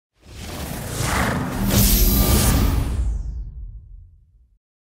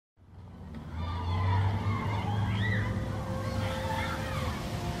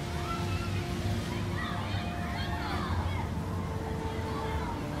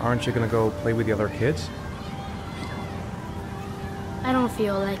Aren't you gonna go play with the other kids? I don't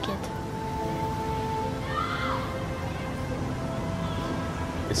feel like it.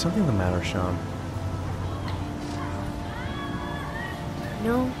 Is something the matter, Sean?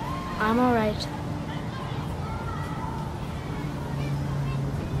 No, I'm all right.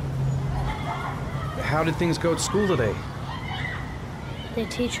 How did things go at school today? The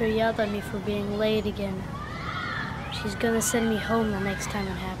teacher yelled at me for being late again. She's gonna send me home the next time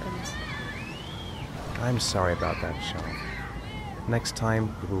it happens. I'm sorry about that, Sean. Next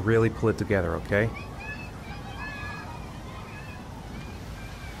time, we will really pull it together, okay?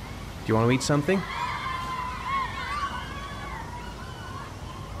 Do you want to eat something?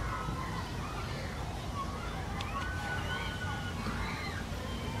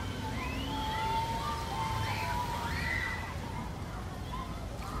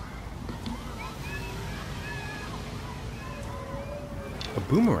 A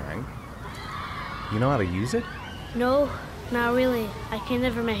boomerang? You know how to use it? No, not really. I can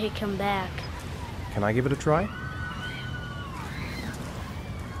never make it come back. Can I give it a try?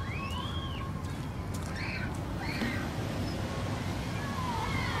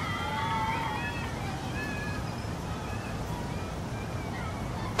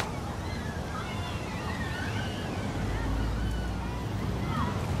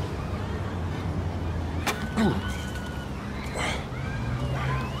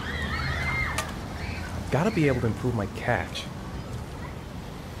 Gotta be able to improve my catch.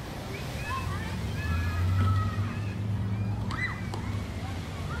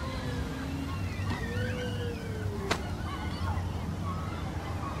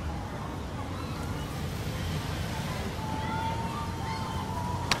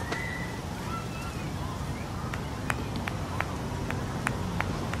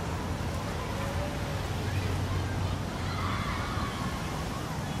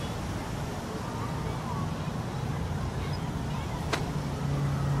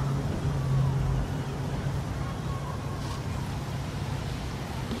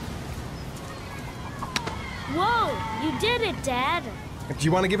 Whoa! You did it, Dad! Do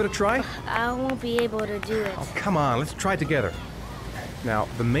you want to give it a try? I won't be able to do it. Oh, come on, let's try it together. Now,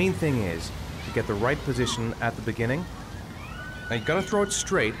 the main thing is to get the right position at the beginning. Now, you gotta throw it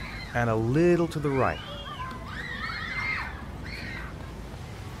straight and a little to the right.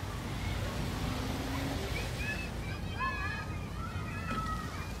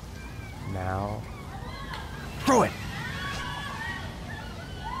 Now, throw it!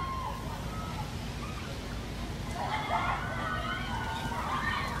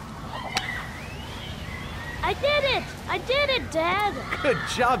 I did it! I did it, Dad! Good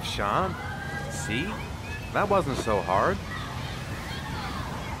job, Sean. See? That wasn't so hard.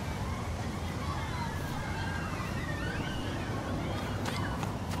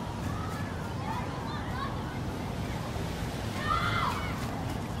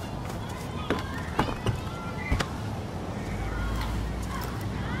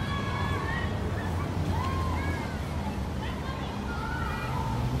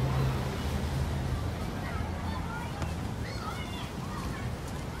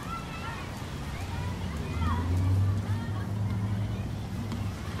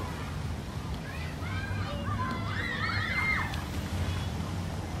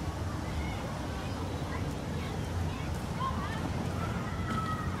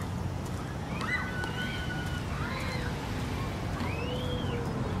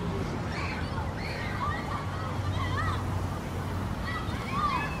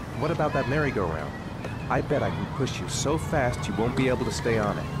 What about that merry-go-round? I bet I can push you so fast you won't be able to stay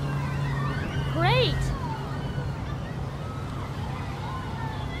on it. Great!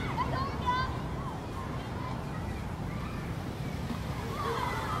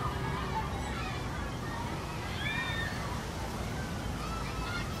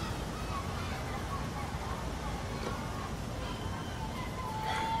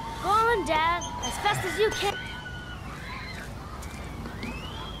 Go on, Dad, as fast as you can.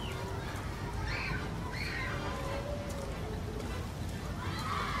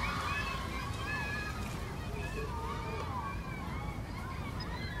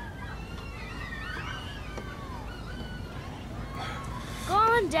 Go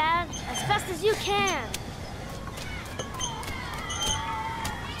on, Dad, as fast as you can.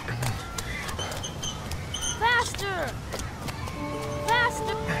 Faster!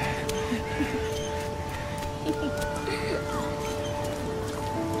 Faster!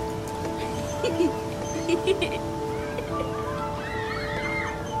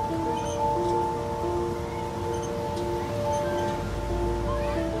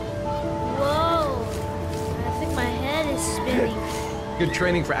 Whoa! I think my head is spinning. Good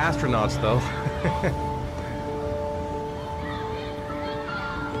training for astronauts, though.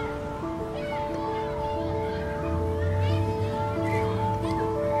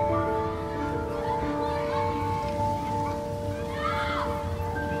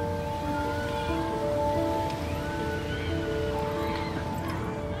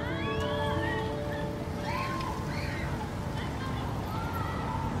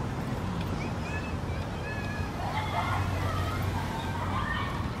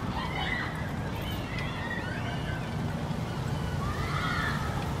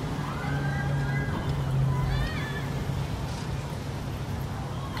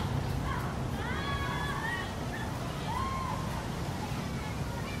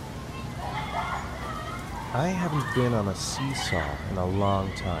 I haven't been on a seesaw in a long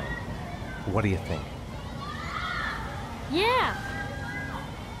time. What do you think? Yeah!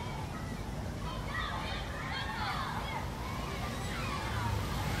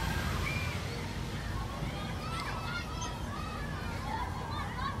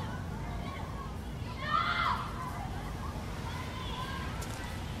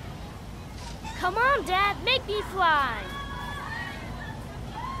 Come on, Dad, make me fly!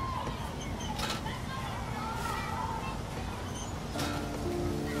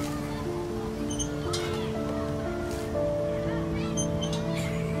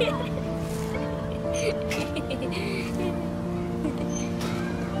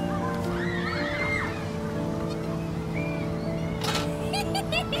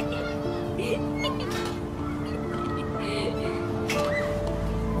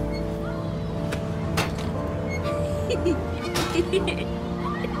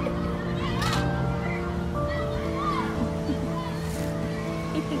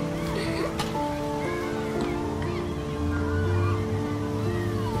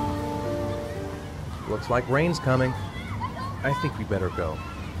 Looks like rain's coming. I think we better go.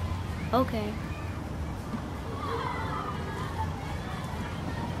 Okay.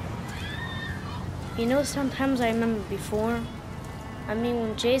 You know, sometimes I remember before. I mean,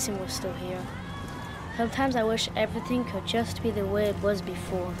 when Jason was still here. Sometimes I wish everything could just be the way it was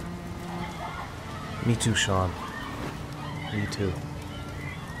before. Me too, Sean. Me too.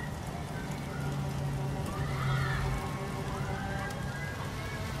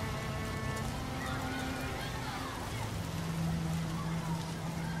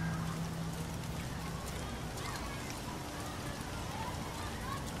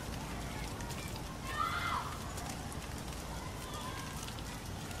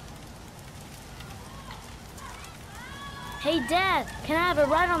 Hey, Dad, can I have a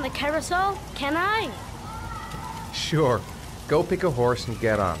ride on the carousel? Can I? Sure. Go pick a horse and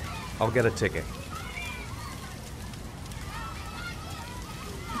get on. I'll get a ticket.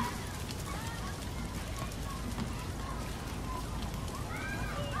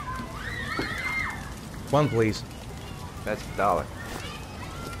 One, please. That's $1.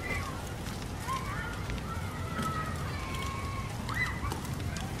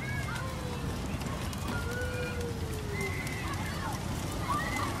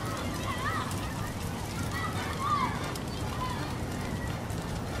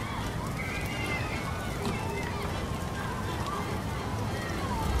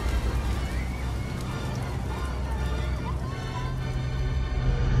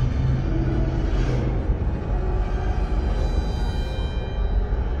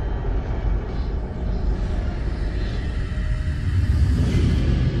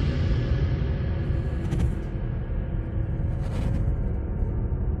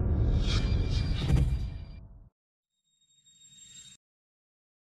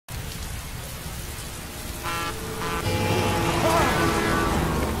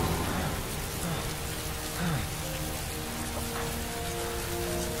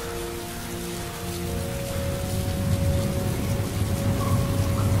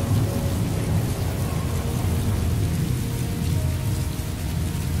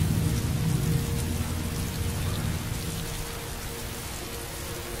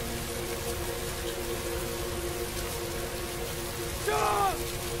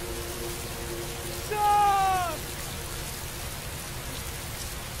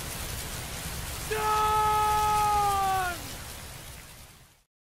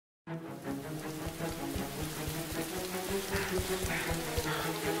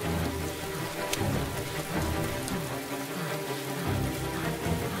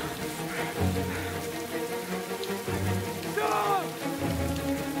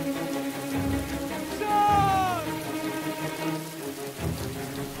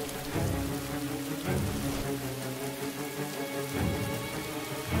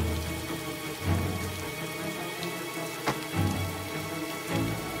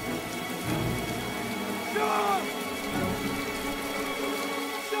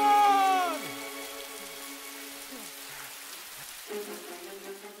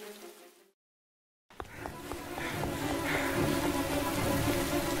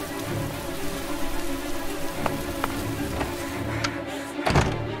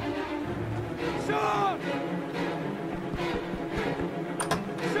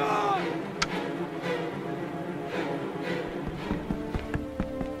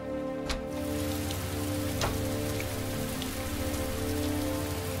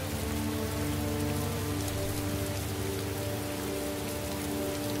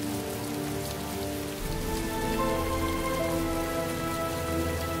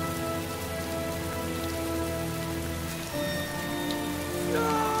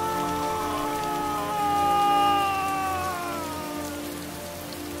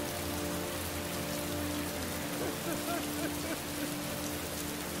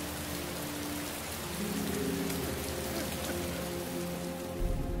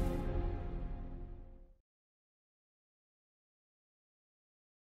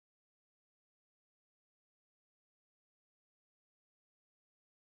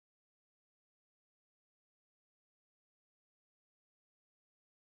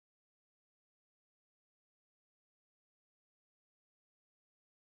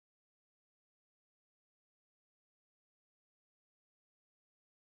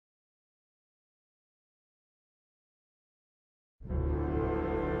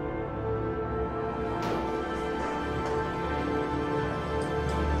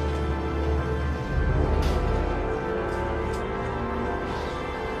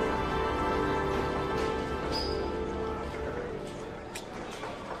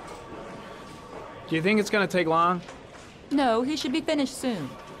 Do you think it's gonna take long? No, he should be finished soon.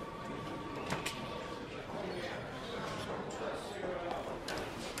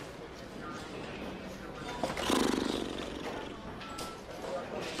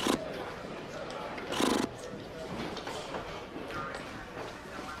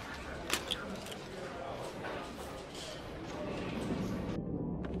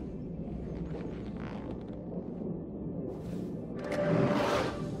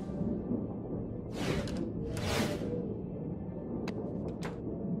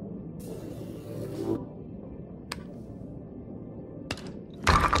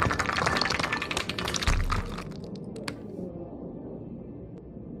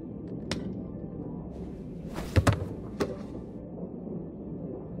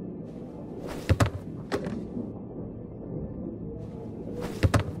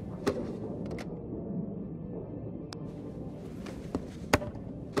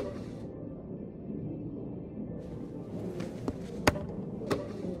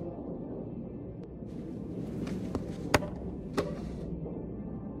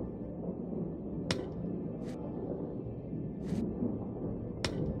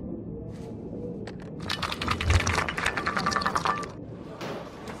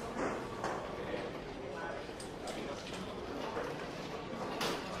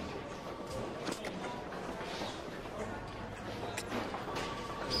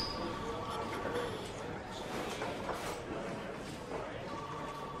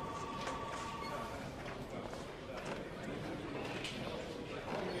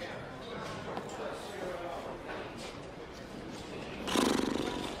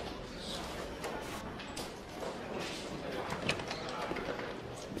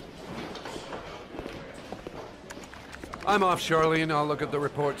 I'm off, Charlene. I'll look at the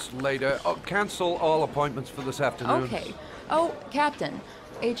reports later. Oh, cancel all appointments for this afternoon. Okay. Oh, Captain.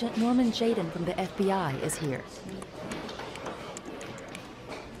 Agent Norman Jayden from the FBI is here.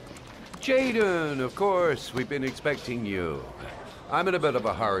 Jayden, of course. We've been expecting you. I'm in a bit of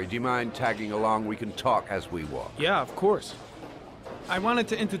a hurry. Do you mind tagging along? We can talk as we walk. Yeah, of course. I wanted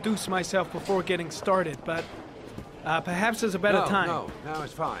to introduce myself before getting started, but perhaps there's a better time. No,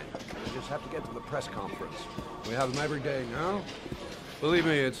 it's fine. We just have to get to the press conference. We have them every day now. Believe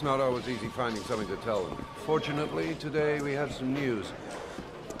me, it's not always easy finding something to tell them. Fortunately, today we have some news.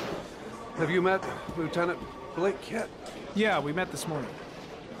 Have you met Lieutenant Blake yet? Yeah, we met this morning.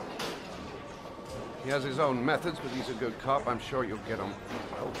 He has his own methods, but he's a good cop. I'm sure you'll get him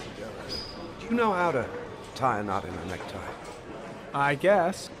well together. Do you know how to tie a knot in a necktie? I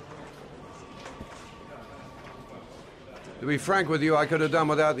guess. To be frank with you, I could have done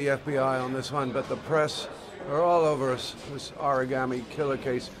without the FBI on this one, but the press are all over us. This origami killer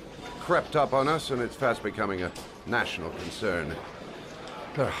case crept up on us, and it's fast becoming a national concern.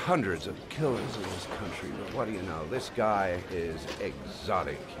 There are hundreds of killers in this country, but what do you know? This guy is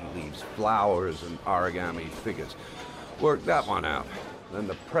exotic. He leaves flowers and origami figures. Work that one out. Then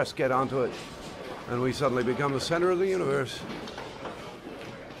the press get onto it, and we suddenly become the center of the universe.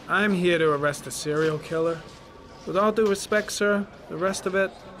 I'm here to arrest a serial killer. With all due respect, sir, the rest of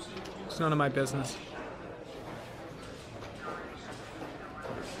it, it's none of my business.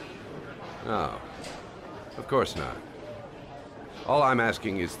 No, of course not. All I'm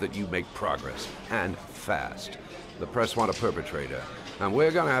asking is that you make progress, and fast. The press want a perpetrator, and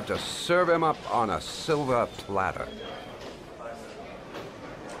we're gonna have to serve him up on a silver platter.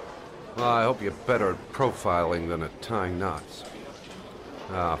 Well, I hope you're better at profiling than at tying knots.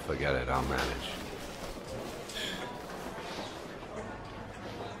 Oh, forget it, I'll manage.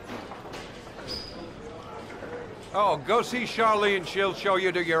 Oh, go see Charlene, she'll show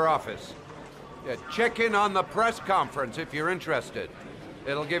you to your office. Yeah, check in on the press conference if you're interested.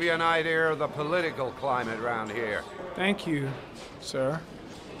 It'll give you an idea of the political climate around here. Thank you, sir.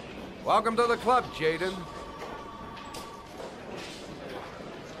 Welcome to the club, Jayden.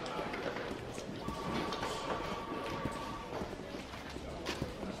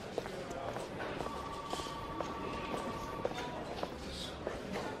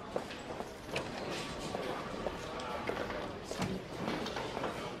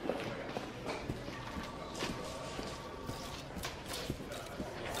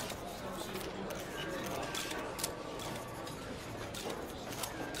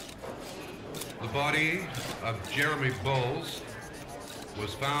 The body of Jeremy Bowles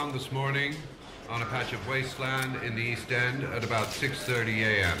was found this morning on a patch of wasteland in the East End at about 6:30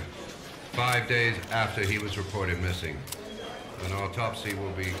 a.m., 5 days after he was reported missing. An autopsy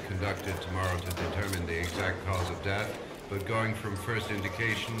will be conducted tomorrow to determine the exact cause of death, but going from first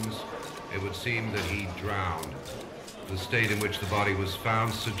indications, it would seem that he drowned. The state in which the body was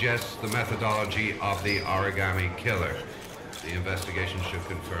found suggests the methodology of the origami killer. The investigation should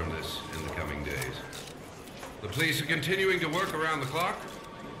confirm this in the coming days. The police are continuing to work around the clock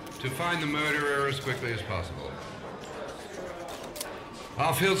to find the murderer as quickly as possible.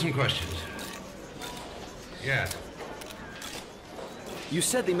 I'll field some questions. Yes. You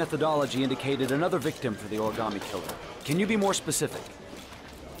said the methodology indicated another victim for the origami killer. Can you be more specific?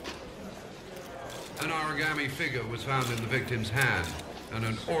 An origami figure was found in the victim's hand, and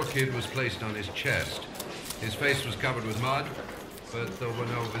an orchid was placed on his chest. His face was covered with mud, but there were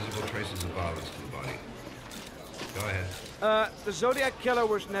no visible traces of violence to the body. Go ahead. The Zodiac killer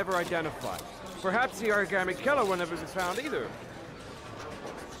was never identified. Perhaps the origami killer will never be found either.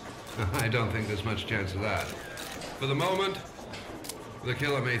 I don't think there's much chance of that. For the moment, the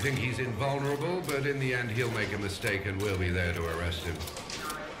killer may think he's invulnerable, but in the end he'll make a mistake and we'll be there to arrest him.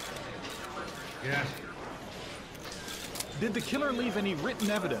 Yes? Did the killer leave any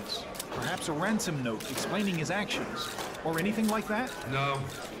written evidence? Perhaps a ransom note explaining his actions? Or anything like that? No.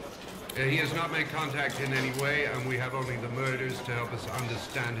 He has not made contact in any way, and we have only the murders to help us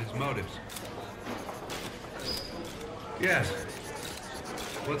understand his motives. Yes.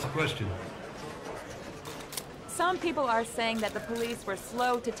 What's the question? Some people are saying that the police were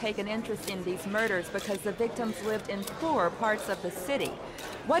slow to take an interest in these murders because the victims lived in poorer parts of the city.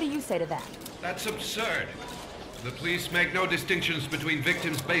 What do you say to that? That's absurd. The police make no distinctions between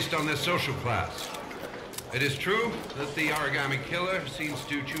victims based on their social class. It is true that the origami killer seems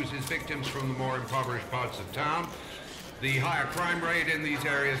to choose his victims from the more impoverished parts of town. The higher crime rate in these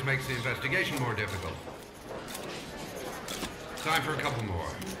areas makes the investigation more difficult. Time for a couple more.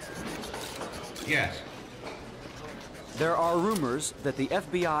 Yes. There are rumors that the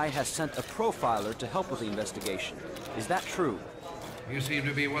FBI has sent a profiler to help with the investigation. Is that true? You seem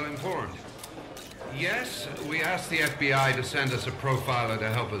to be well informed. Yes, we asked the FBI to send us a profiler to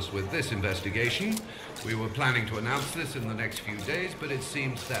help us with this investigation. We were planning to announce this in the next few days, but it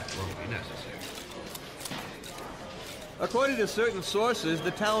seems that won't be necessary. According to certain sources,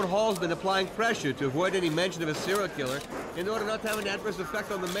 the town hall's been applying pressure to avoid any mention of a serial killer in order not to have an adverse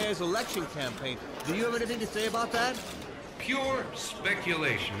effect on the mayor's election campaign. Do you have anything to say about that? Pure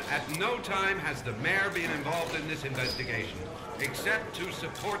speculation. At no time has the mayor been involved in this investigation, except to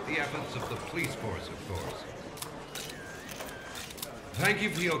support the efforts of the police force, of course. Thank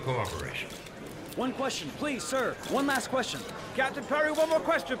you for your cooperation. One question, please, sir. One last question. Captain Perry, one more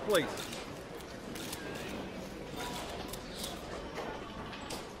question, please.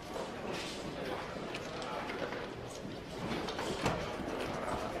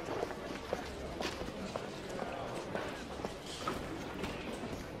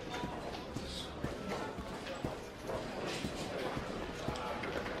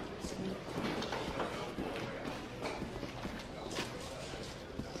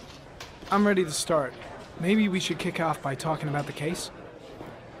 I'm ready to start. Maybe we should kick off by talking about the case?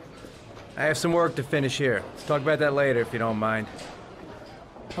 I have some work to finish here. Let's talk about that later if you don't mind.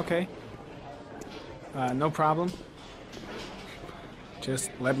 Okay. No problem.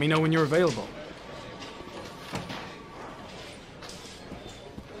 Just let me know when you're available.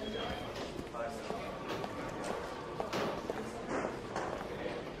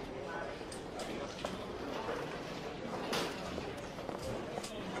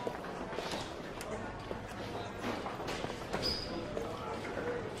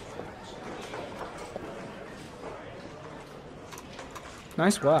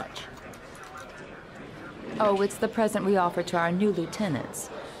 Nice watch. Oh, it's the present we offer to our new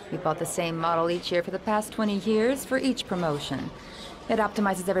lieutenants. We bought the same model each year for the past 20 years for each promotion. It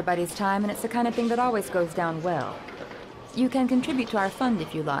optimizes everybody's time, and it's the kind of thing that always goes down well. You can contribute to our fund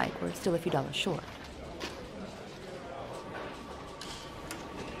if you like. We're still a few dollars short.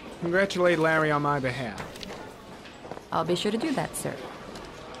 Congratulate Larry on my behalf. I'll be sure to do that, sir.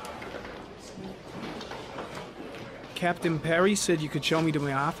 Captain Perry said you could show me to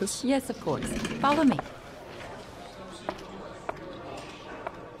my office? Yes, of course. Follow me.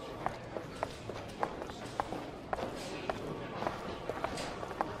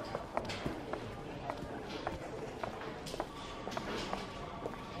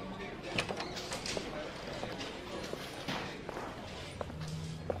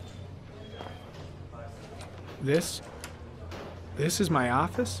 This is my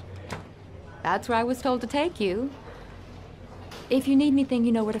office? That's where I was told to take you. If you need anything,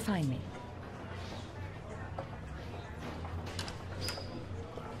 you know where to find me.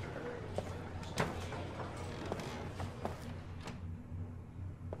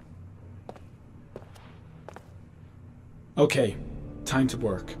 Okay, time to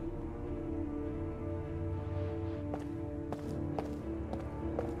work.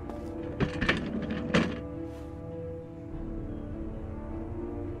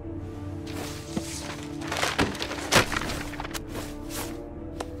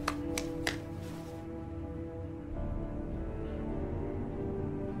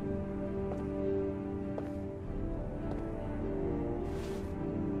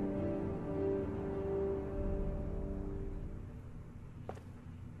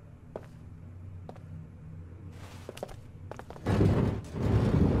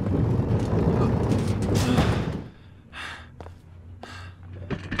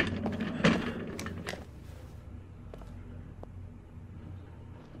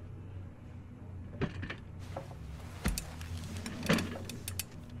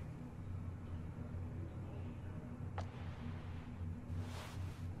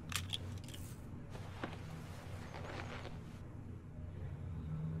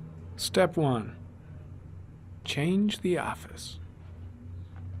 Step 1. Change the office.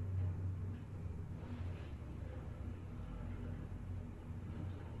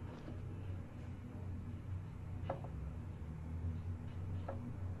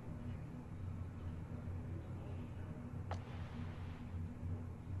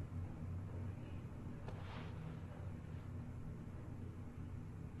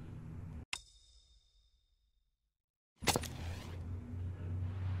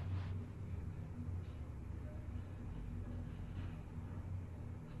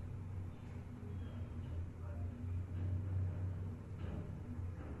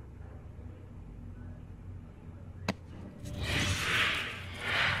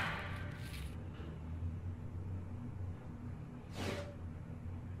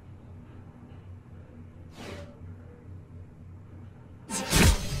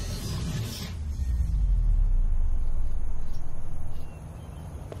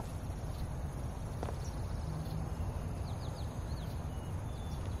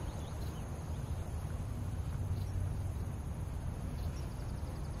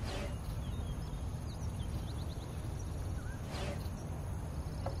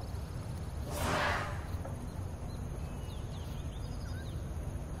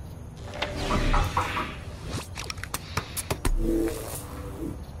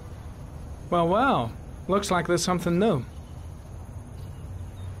 Well, well. Looks like there's something new.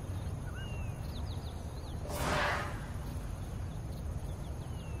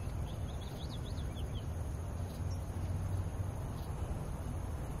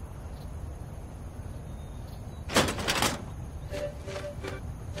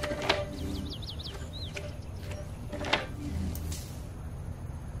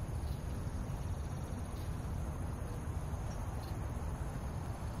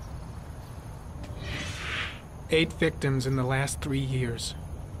 Eight victims in the last 3 years.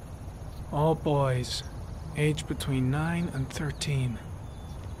 All boys, aged between 9 and 13.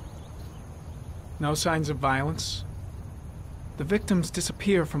 No signs of violence. The victims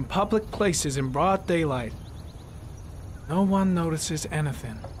disappear from public places in broad daylight. No one notices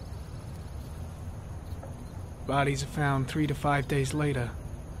anything. Bodies are found 3 to 5 days later,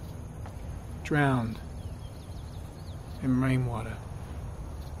 drowned in rainwater.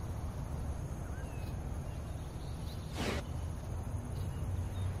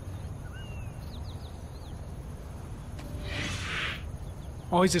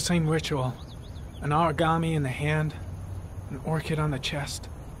 Always the same ritual. An origami in the hand, an orchid on the chest.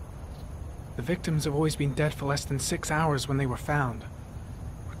 The victims have always been dead for less than 6 hours when they were found,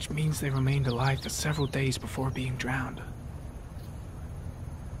 which means they remained alive for several days before being drowned.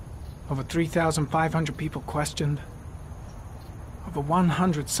 Over 3,500 people questioned. Over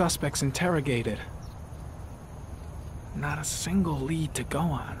 100 suspects interrogated. Not a single lead to go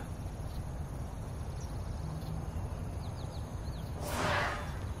on.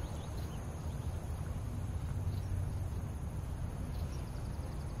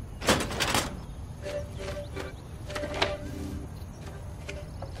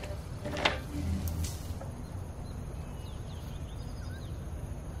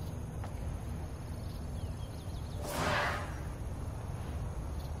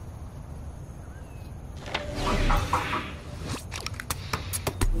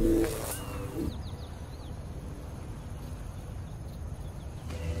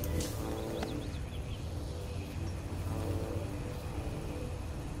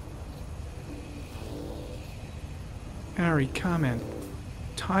 Harry, comment.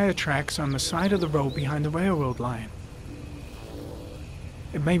 Tire tracks on the side of the road behind the railroad line.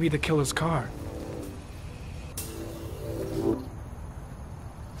 It may be the killer's car.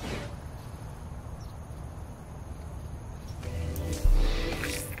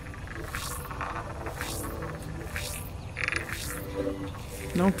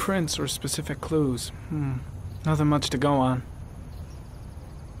 No prints or specific clues. Nothing much to go on.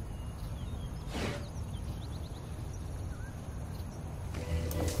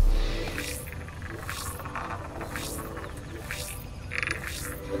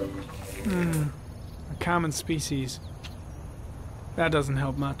 A common species. That doesn't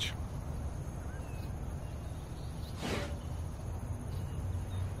help much.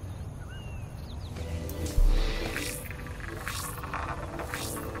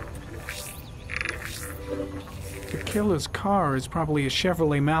 The killer's car is probably a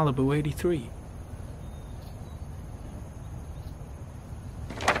Chevrolet Malibu 83.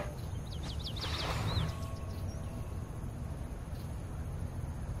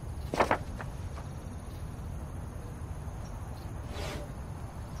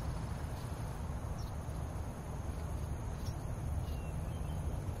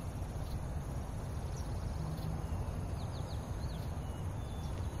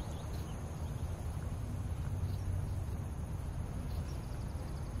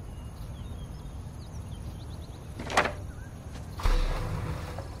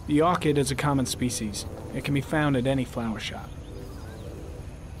 The orchid is a common species. It can be found at any flower shop.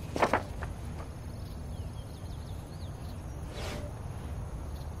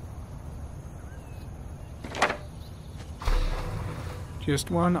 Just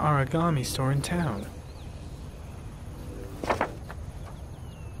one origami store in town.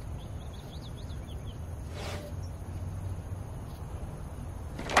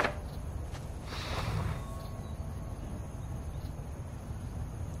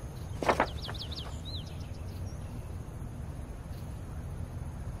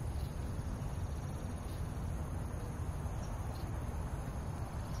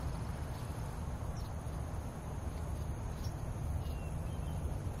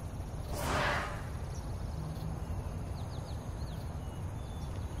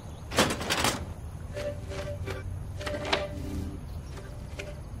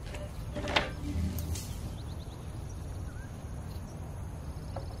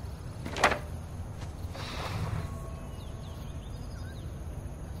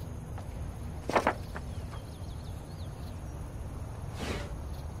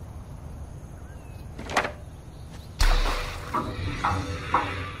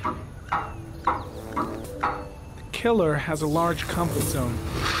 The killer has a large comfort zone.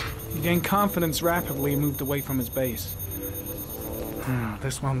 He gained confidence rapidly and moved away from his base.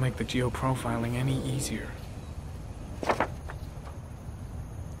 This won't make the geoprofiling any easier.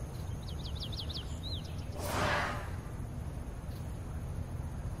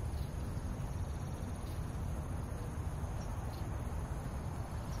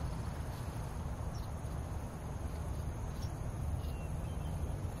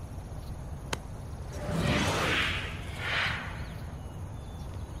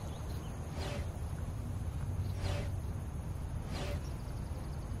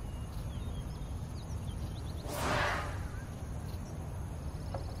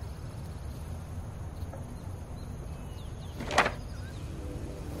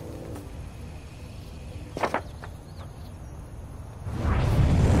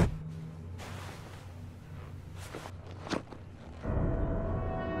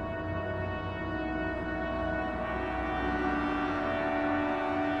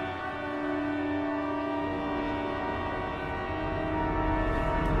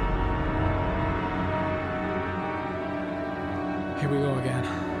 Here we go again.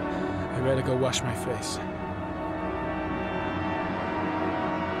 I better go wash my face.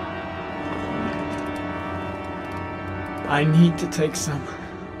 I need to take some.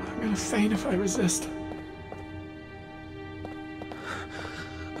 I'm gonna faint if I resist.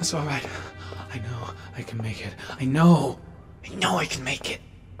 That's all right. I know I can make it. I know I can make it.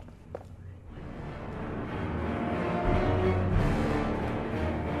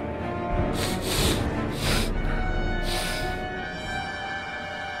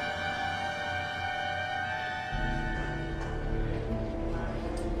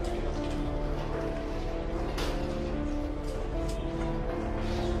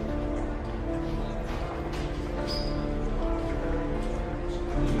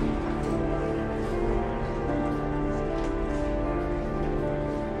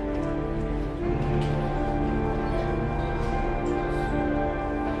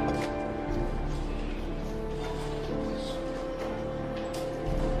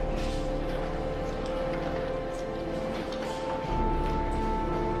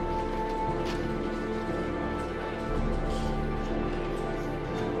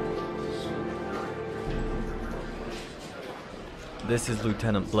 This is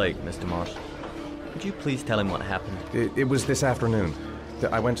Lieutenant Blake, Mr. Marsh. Could you please tell him what happened? It was this afternoon.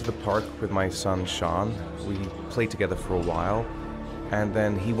 I went to the park with my son, Sean. We played together for a while, and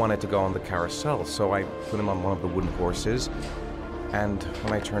then he wanted to go on the carousel, so I put him on one of the wooden horses, and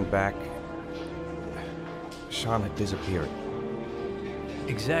when I turned back, Sean had disappeared.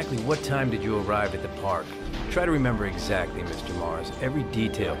 Exactly what time did you arrive at the park? Try to remember exactly, Mr. Mars. Every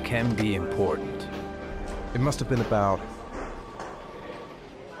detail can be important. It must have been about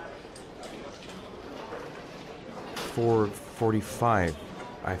 4:45,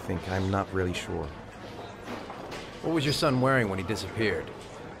 I think. I'm not really sure. What was your son wearing when he disappeared?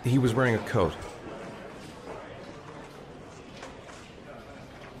 He was wearing a coat.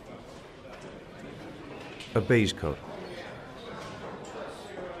 A beige coat.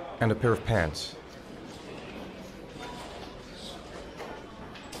 And a pair of pants.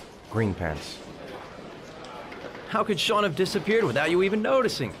 Green pants. How could Sean have disappeared without you even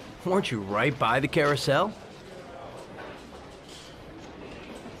noticing? Weren't you right by the carousel?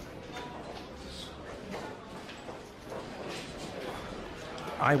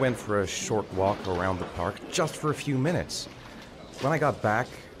 I went for a short walk around the park, just for a few minutes. When I got back,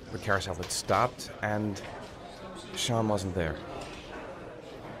 the carousel had stopped, and Sean wasn't there.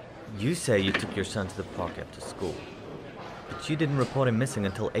 You say you took your son to the park after school, but you didn't report him missing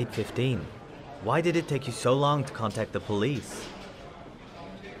until 8:15. Why did it take you so long to contact the police?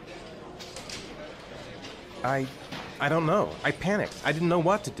 I don't know. I panicked. I didn't know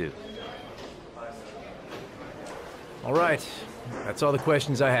what to do. All right. That's all the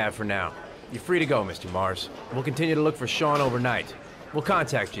questions I have for now. You're free to go, Mr. Mars. We'll continue to look for Sean overnight. We'll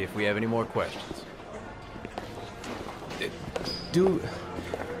contact you if we have any more questions. Do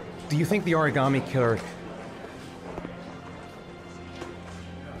you think the Origami Killer...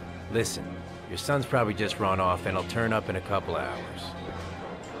 Listen, your son's probably just run off and he'll turn up in a couple of hours.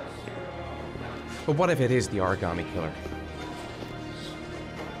 But what if it is the Origami Killer?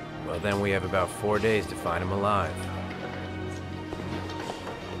 Well, then we have about 4 days to find him alive.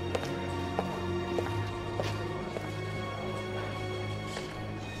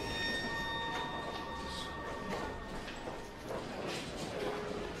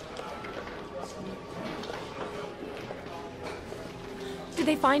 Did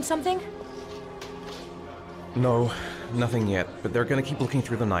they find something? No, nothing yet, but they're gonna keep looking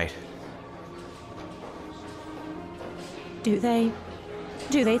through the night. Do they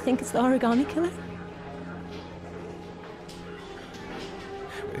think it's the Origami Killer?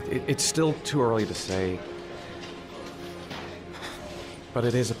 It's still too early to say, but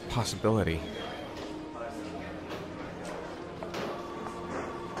it is a possibility.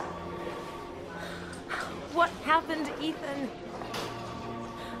 What happened, Ethan?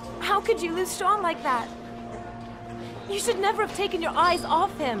 How could you lose Sean like that? You should never have taken your eyes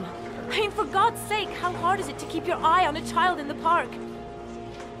off him. I mean, for God's sake, how hard is it to keep your eye on a child in the park?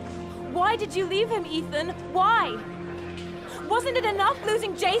 Why did you leave him, Ethan? Why? Wasn't it enough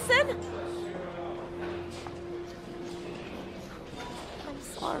losing Jason? I'm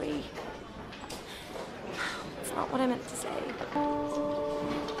sorry. It's not what I meant to say.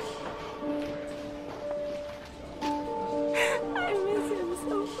 I miss him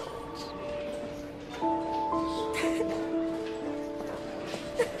so much.